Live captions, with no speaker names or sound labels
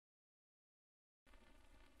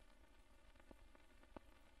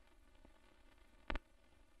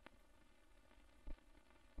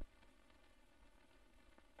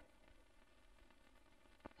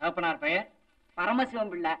தகப்பனார் பெயர்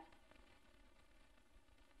பரமசிவம் பிள்ளை.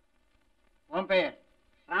 உன் பெயர்?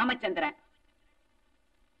 ராமச்சந்திரன்.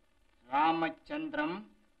 ராமச்சந்திரம்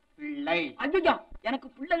பிள்ளை. ஐயோ, எனக்கு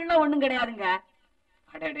பிள்ளைகள்லாம் ஒண்ணும் கிடையாதுங்க.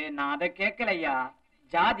 அடடே, நான் அதை கேட்கலையா.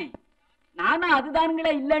 ஜாதி. நானும்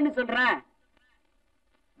அதுதானுங்களே இல்லைன்னு சொல்றேன்.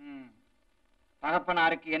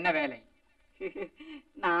 தகப்பனாருக்கு என்ன வேலை?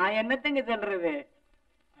 நான் என்னத்தங்க சொல்றது?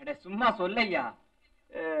 அட சும்மா சொல்லையா.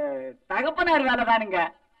 தகப்பனார் வேலைதானுங்க.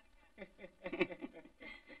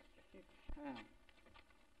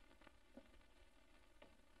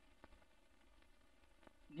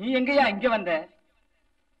 நீ எங்கயா இங்க வந்த?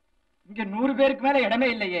 இங்க 100 பேருக்கு மேல இடமே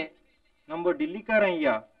இல்லையே. நம்ம டில்லிக்காரன்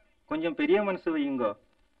ஐயா, கொஞ்சம் பெரிய மனசு வையுங்க.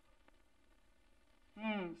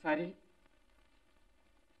 சரி.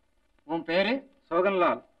 உன் பேரு?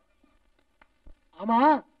 சோகன்லால். ஆமா,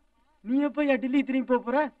 நீ எப்ப டெல்லி திரும்பி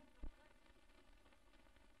போற?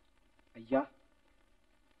 ஐயா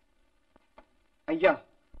ஐயா,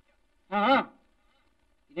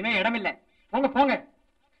 இனிமே இடம் இல்ல. போங்க போங்க.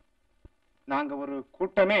 நாங்க ஒரு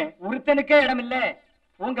கூட்டமே. ஒருத்தனுக்கே இடம் இல்ல.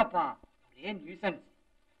 போங்கப்பா.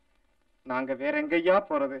 நாங்க வேற எங்கய்யா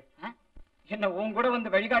போறது? என்ன உன் கூட வந்து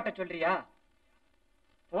வழிகாட்ட சொல்றியா?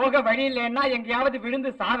 போக வழி இல்லைன்னா எங்கேயாவது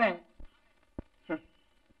விழுந்து சாவேன்.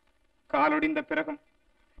 காலொடிந்த பிறகும்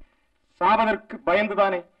சாவதற்கு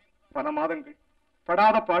பயந்துதானே பல மாதங்கள்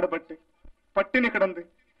படாத பாடுபட்டு பட்டினி கிடந்து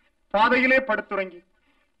பாதையிலே படுத்துறங்கி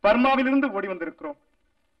பர்மாவிலிருந்து ஓடி வந்திருக்கிறோம்.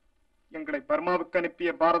 எங்களை பர்மாவுக்கு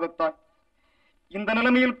அனுப்பிய பாரதத்தால் இந்த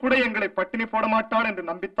நிலைமையில் கூட எங்களை பட்டினி போட மாட்டாள் என்று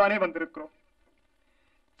நம்பித்தானே வந்திருக்கிறோம்.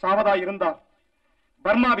 சாவதா இருந்தால்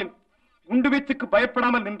பர்மாவில் குண்டு வீச்சுக்கு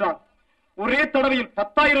பயப்படாமல் நின்றால் ஒரே தடவையில்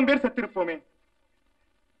 10,000 பேர் செத்திருப்போமே.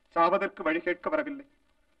 சாவதற்கு வழி கேட்க வரவில்லை.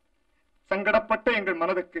 சங்கடப்பட்ட எங்கள்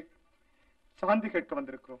மனதுக்கு சாந்தி கேட்க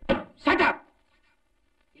வந்திருக்கிறோம்.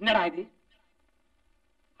 என்னடா இது?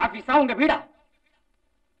 ஆபீஸா உங்க வீடா?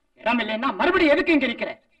 இடம் இல்லைன்னா மறுபடியும் எதுக்கு இங்க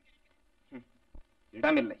இருக்கிற?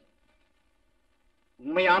 இடமில்லை.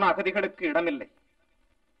 உண்மையான அகதிகளுக்கு இடமில்லை.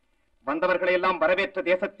 வந்தவர்களை எல்லாம் வரவேற்ற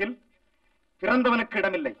தேசத்தில் பிறந்தவனுக்கு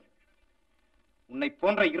இடமில்லை. உன்னை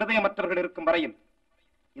போன்ற இருதயமற்றவர்கள் இருக்கும் வரையில்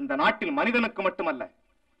இந்த நாட்டில் மனிதனுக்கு மட்டுமல்ல,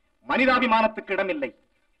 மனிதாபிமானத்துக்கு இடமில்லை,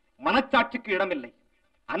 மனச்சாட்சிக்கு இடமில்லை,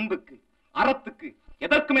 அன்புக்கு, அறத்துக்கு,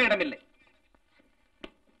 எதற்குமே இடமில்லை.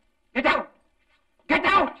 Get out! Get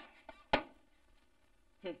out!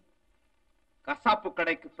 கசாப்பு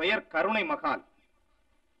கடைக்கு பெயர் கருணை மகால்,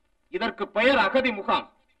 இதற்கு பெயர் அகதி முகாம்.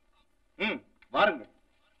 வாருங்கள்.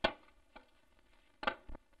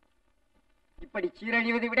 இப்படி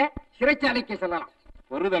சீரழிவதை விட சிறைச்சாலைக்கு செல்லலாம்.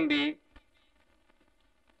 ஒரு தம்பி,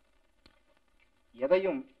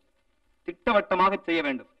 எதையும் திட்டவட்டமாக செய்ய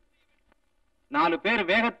வேண்டும். 4 பேர்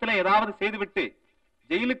வேகத்தில் ஏதாவது செய்துவிட்டு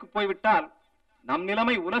ஜெயிலுக்கு போய்விட்டால் நம்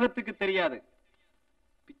நிலைமை உலகத்துக்கு தெரியாது.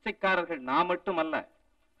 பிச்சைக்காரர்கள் நான் மட்டுமல்ல,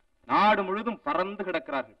 நாடு முழுதும் பறந்து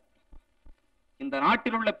கிடக்கிறார்கள். இந்த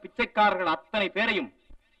நாட்டில் உள்ள பிச்சைக்காரர்கள் அத்தனை பேரையும்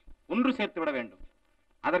ஒன்று சேர்த்து விட வேண்டும்.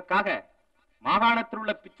 அதற்காக மாகாணத்தில்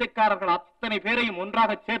உள்ள பிச்சைக்காரர்கள் அத்தனை பேரையும்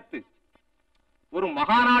ஒன்றாக சேர்த்து ஒரு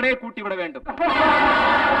மகாநாடே கூட்டிவிட வேண்டும்.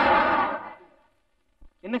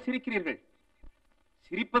 என்ன சிரிக்கிறீர்கள்?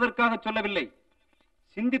 சிரிப்பதற்காக சொல்லவில்லை,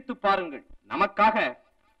 சிந்தித்து பாருங்கள். நமக்காக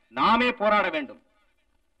நாமே போராட வேண்டும்.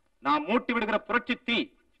 நாம் மூட்டி விடுகிற புரட்சி தீ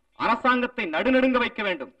அரசாங்கத்தை நடுநடுங்க வைக்க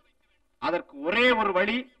வேண்டும். அதற்கு ஒரே ஒரு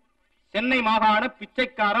வழி, சென்னை மாகாண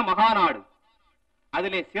பிச்சைக்கார மகாநாடு.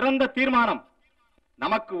 அதிலே சிறந்த தீர்மானம்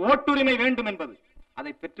நமக்கு ஓட்டுரிமை வேண்டும் என்பது.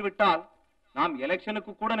 அதை பெற்றுவிட்டால் நாம்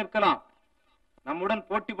எலெக்ஷனுக்கு கூட நிற்கலாம். நம்முடன்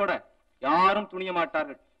போட்டி போட யாரும் துணிய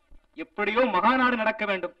மாட்டார்கள். எப்படியோ மகாநாடு நடக்க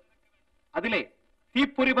வேண்டும். அதிலே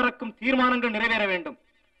தீப்பொறி பறக்கும் தீர்மானங்கள் நிறைவேற வேண்டும்.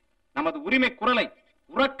 நமது உரிமை குரலை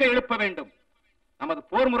உறக்க எழுப்ப வேண்டும். நமது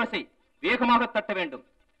போர் முரசை வேகமாக தட்ட வேண்டும்.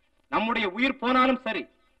 நம்முடைய உயிர் போனாலும் சரி,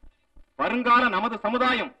 வருங்கால நமது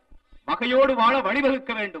சமுதாயம் வகையோடு வாழ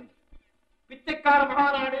வழிவகுக்க வேண்டும். பிச்சைக்கார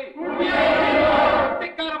மகாநாடு,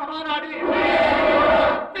 பிச்சைக்கார மகாநாடு,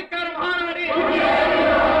 பிச்சைக்கார மகாநாடு.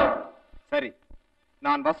 சரி,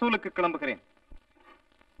 நான் வசூலுக்கு கிளம்புகிறேன்.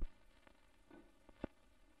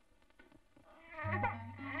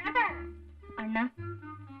 அண்ணா,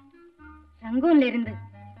 ரங்கூன்ல இருந்து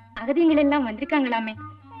அகதிகள் எல்லாம் வந்திருக்காங்களாமே.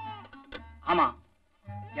 ஆமா,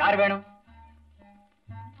 யார் வேணும்?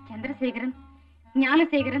 சந்திரசேகரன்,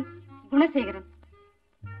 ஞானசேகரன், குணசேகரன்.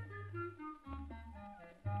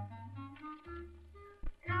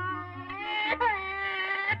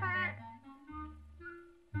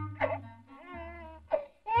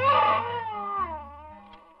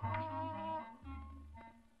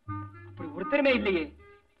 அப்படி ஒருத்தருமே இல்லையே.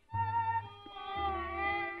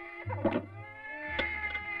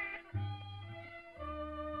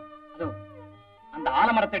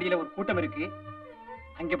 மரத்தடியில ஒரு கூட்டம் இருக்கு,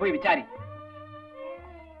 அங்க போய் விசாரி.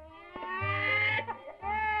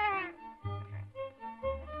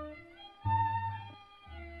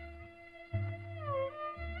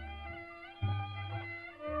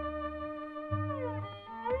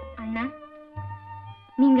 அண்ணா,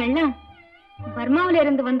 நீங்க எல்லாம் பர்மாவில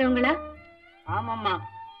இருந்து வந்தவங்களா? ஆமாம்மா,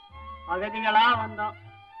 அகதிகளா வந்தோம்,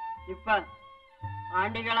 இப்ப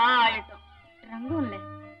ஆண்டிகளா ஆயிட்டோம். ரங்கம் இல்ல,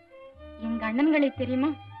 எங்க அண்ணன்களை தெரியுமா?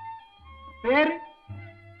 பேரு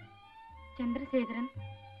சந்திரசேகரன்,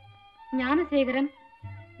 ஞானசேகரன்,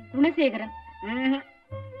 குணசேகரன்.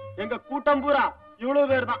 எங்க கூட்டம் பூரா இவ்வளவு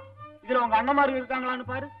பேர் தான். இதுல உங்க அண்ணன்மார்கள் இருக்காங்களான்னு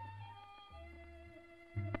பாரு.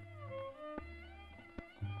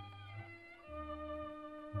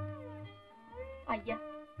 ஐயா,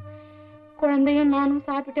 குழந்தையும் நானும்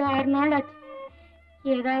சாப்பிட்டு 6 நாள் ஆச்சு.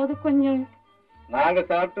 ஏதாவது கொஞ்சம். நாங்க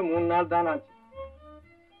சாப்பிட்டு 3 நாள் தான் ஆச்சு.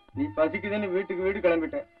 நீ பசிக்குதுன்னு வீட்டுக்கு வீடு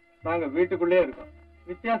கிளம்பிட்ட, நாங்க வீட்டுக்குள்ளே இருக்கோம்.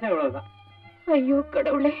 வித்தியாசம் இவ்வளவுதான். ஐயோ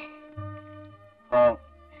கடவுளே.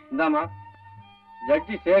 இந்தாமா,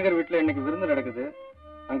 ஜட்ஜி சேகர் வீட்டுல இன்னைக்கு விருந்து நடக்குது,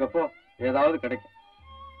 அங்க போ, ஏதாவது கிடைக்கும்.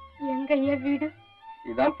 எங்க ஐயா வீடு?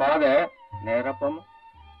 இதான் பாதை, நேரா போமா.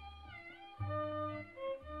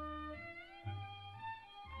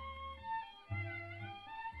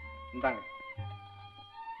 இந்தாங்க,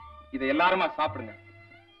 இதை எல்லாருமா சாப்பிடுங்க.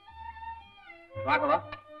 ராகவா,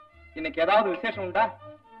 இன்னைக்கு ஏதாவது விசேஷம் உண்டா?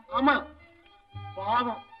 ஆமா,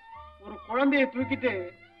 பாவம், ஒரு குழந்தைய தூக்கிட்டு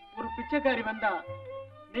ஒரு பிச்சைக்காரி வந்தா,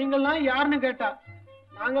 நீங்கெல்லாம் யாருன்னு கேட்டா,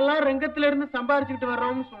 நாங்கெல்லாம் ரங்கத்துல இருந்து சம்பாரிச்சுக்கிட்டு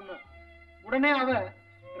வர்றோம்னு சொன்னோம். உடனே அவ,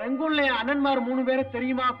 ரங்கூன்ல அண்ணன்மார் 3 பேரை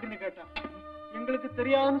தெரியுமா அப்படின்னு கேட்டா. எங்களுக்கு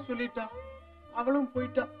தெரியாதுன்னு சொல்லிட்டான். அவளும்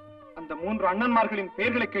போயிட்டா. அந்த 3 அண்ணன்மார்களின்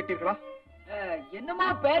பெயர்களை கேட்டீர்களா? என்னமா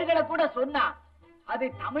பெயர்களை கூட சொன்னா, அது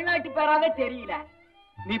தமிழ்நாட்டு பேராக தெரியல.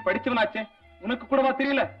 நீ படிச்சவனாச்சே, உனக்கு கூடவா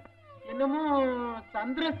தெரியல? என்னமோ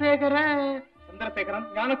சந்திரசேகரன்,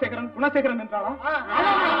 ஞானசேகரன், குணசேகரன் என்றாளா?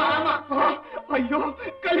 ஐயோ,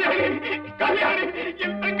 கல்யாணி, கல்யாணி,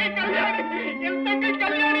 என் தங்கை கல்யாணி, என் தங்கை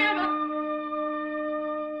கல்யாணி.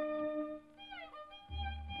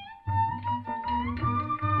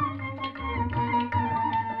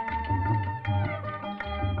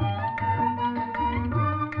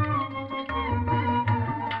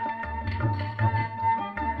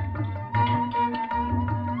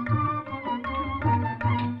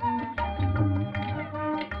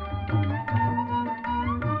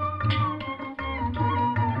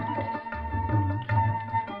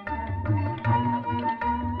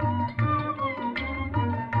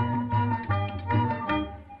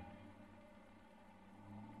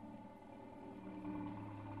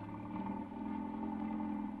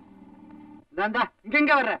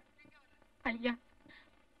 இங்க வர்ற ஐயா,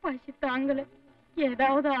 பசி தாங்கல,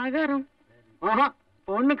 ஏதாவது ஆகாரம்.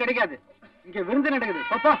 ஒண்ணும் கிடைக்காது, இங்க விருந்து நடக்குது.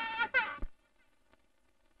 பாப்பா,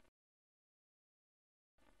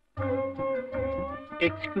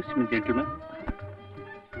 எக்ஸ்கியூஸ் மீ ஜென்டில்மேன்.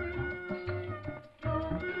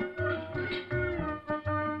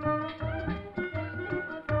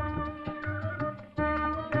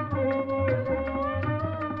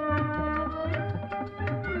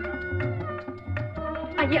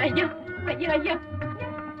 ஐயா ஐயா ஐயா ஐயா,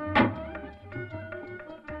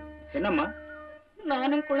 என்னம்மா?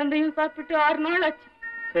 நானும் குழந்தையும் சாப்பிட்டு 6 நாள் ஆச்சு.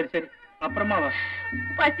 சரி சரி, அப்புறமா வா.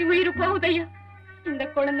 பசி உயிர் போகுது ஐயா. இந்த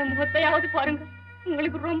குழந்தை முகத்தையாவது பாருங்க,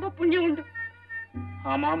 உங்களுக்கு ரொம்ப புண்ணியம் உண்டு.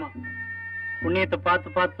 ஆமா ஆமா, புண்ணியத்தை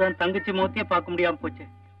பார்த்து பார்த்து தான் தங்கச்சி முகத்தையே பார்க்க முடியாம போச்சு.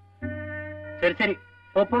 சரி சரி,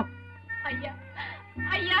 போ. ஐயா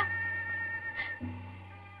ஐயா.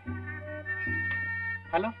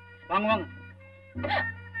 ஹலோ, வாங்க வாங்க.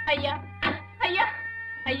 ஐயா ஐயா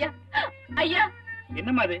ஐயா ஐயா.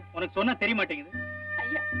 என்னம்மா அது, உனக்கு சொன்னா தெரிய மாட்டேங்குது?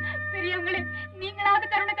 ஐயா, பெரியவங்களே, நீங்களாவது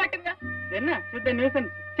கருணை காட்டுங்க. என்ன சித்த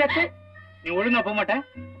நியூசன்ஸ்? சே, நீ ஒழுங்கா போக மாட்டேன்.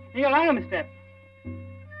 நீங்க வாங்க மிஸ்டர்.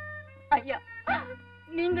 ஐயா,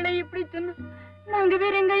 நீங்களே இப்படி சொன்ன நாங்க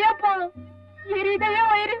வேற எங்கய்யா போவோம்? எரிதையா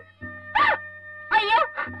வயிறு. ஐயா,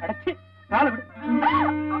 அடச்சி கால விடு.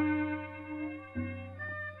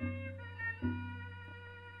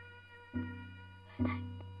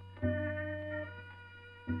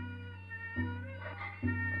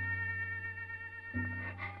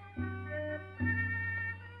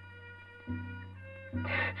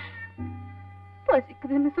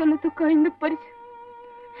 பசிக்குதுன்னு சொன்னதுக்கா இந்த பரிசு?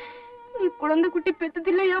 நீ குழந்தை குட்டி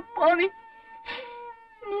பெத்ததில்லையா பாவி?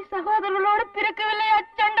 நீ சகோதரர்களோட பிறக்கவில்லையா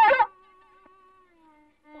சண்டாளா?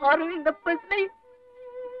 பாரும் இந்த பசிலை,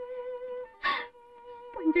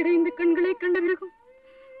 பஞ்சடைந்த கண்களை கண்ட பிறகும்,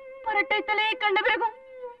 பரட்டை தலையை கண்ட பிறகும்,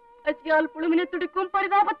 பசியால் புழுமின துடிக்கும்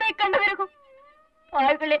பரிதாபத்தை கண்ட பிறகும்,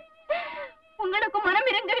 பாய்களே, உங்களுக்கு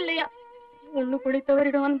மனம் இறங்கவில்லையா? ஒண்ணு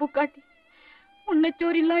குடித்தவரிடம் அன்பு காட்டி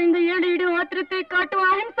உன்னச்சோரில்லா இந்த ஏழையிடம் ஆத்திரத்தை காட்டும்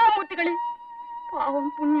அஹிம்சா மூர்த்திகளே,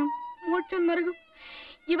 பாவம் புண்ணியம் மோட்சம் நரகம்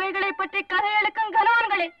இவைகளை பற்றி கதையெழுக்கும்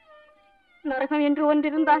கனவான்களே, நரகம் என்று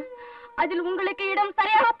ஒன்றிருந்தால் அதில் உங்களுக்கு இடம்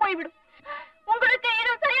சரியாக போய்விடும். உங்களுக்கு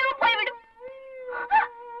இடம் சரியாக போய்விடும்.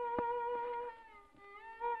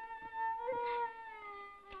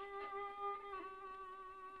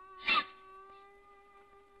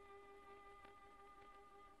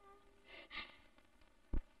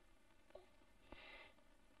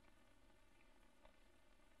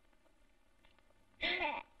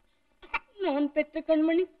 நான் பெற்ற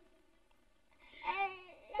கண்மணி,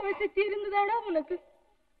 வசதி இருந்ததாடா உனக்கு?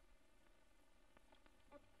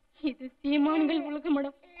 இது சீமான்கள்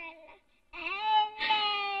உலகமடம்.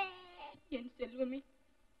 என் செல்வமே,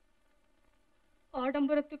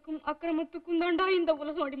 ஆடம்பரத்துக்கும் அக்கிரமத்துக்கும் தாண்டா இந்த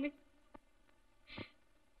உலகம் அடிமை.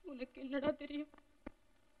 உனக்கு என்னடா தெரியும்?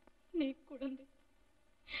 நீ குழந்தை,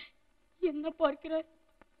 என்ன பார்க்கிறாய்?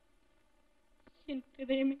 என்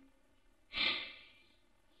ஹிருதயமே,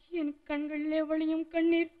 என் கண்களிலே வழியும்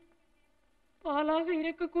கண்ணீர் பாலாக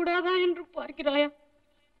இருக்கக்கூடாதா என்று பார்க்கிறாயா?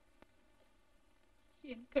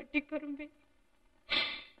 என் கட்டி கரும்பே,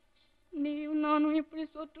 நீயும் நானும் இப்படி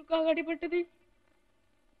சோற்றுக்காக அடிபட்டதே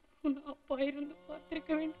உன் அப்பா இருந்து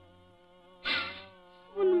பார்த்திருக்க வேண்டும்.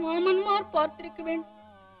 உன் மாமன்மார் பார்த்திருக்க வேண்டும்.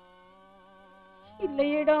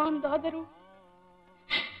 இல்லையேடா அந்த ஆதரவு.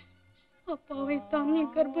 அப்பாவை தான்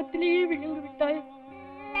என் கர்ப்பத்திலேயே விழுந்து விட்டாய்.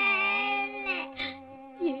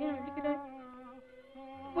 ஏன் அழுகிறாய்?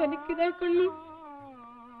 வலிக்குதா கண்ணு?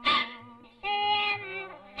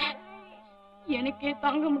 எனக்கே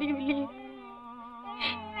தாங்க முடியவில்லையே,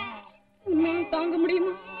 உன்னையும் தாங்க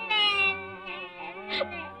முடியுமா?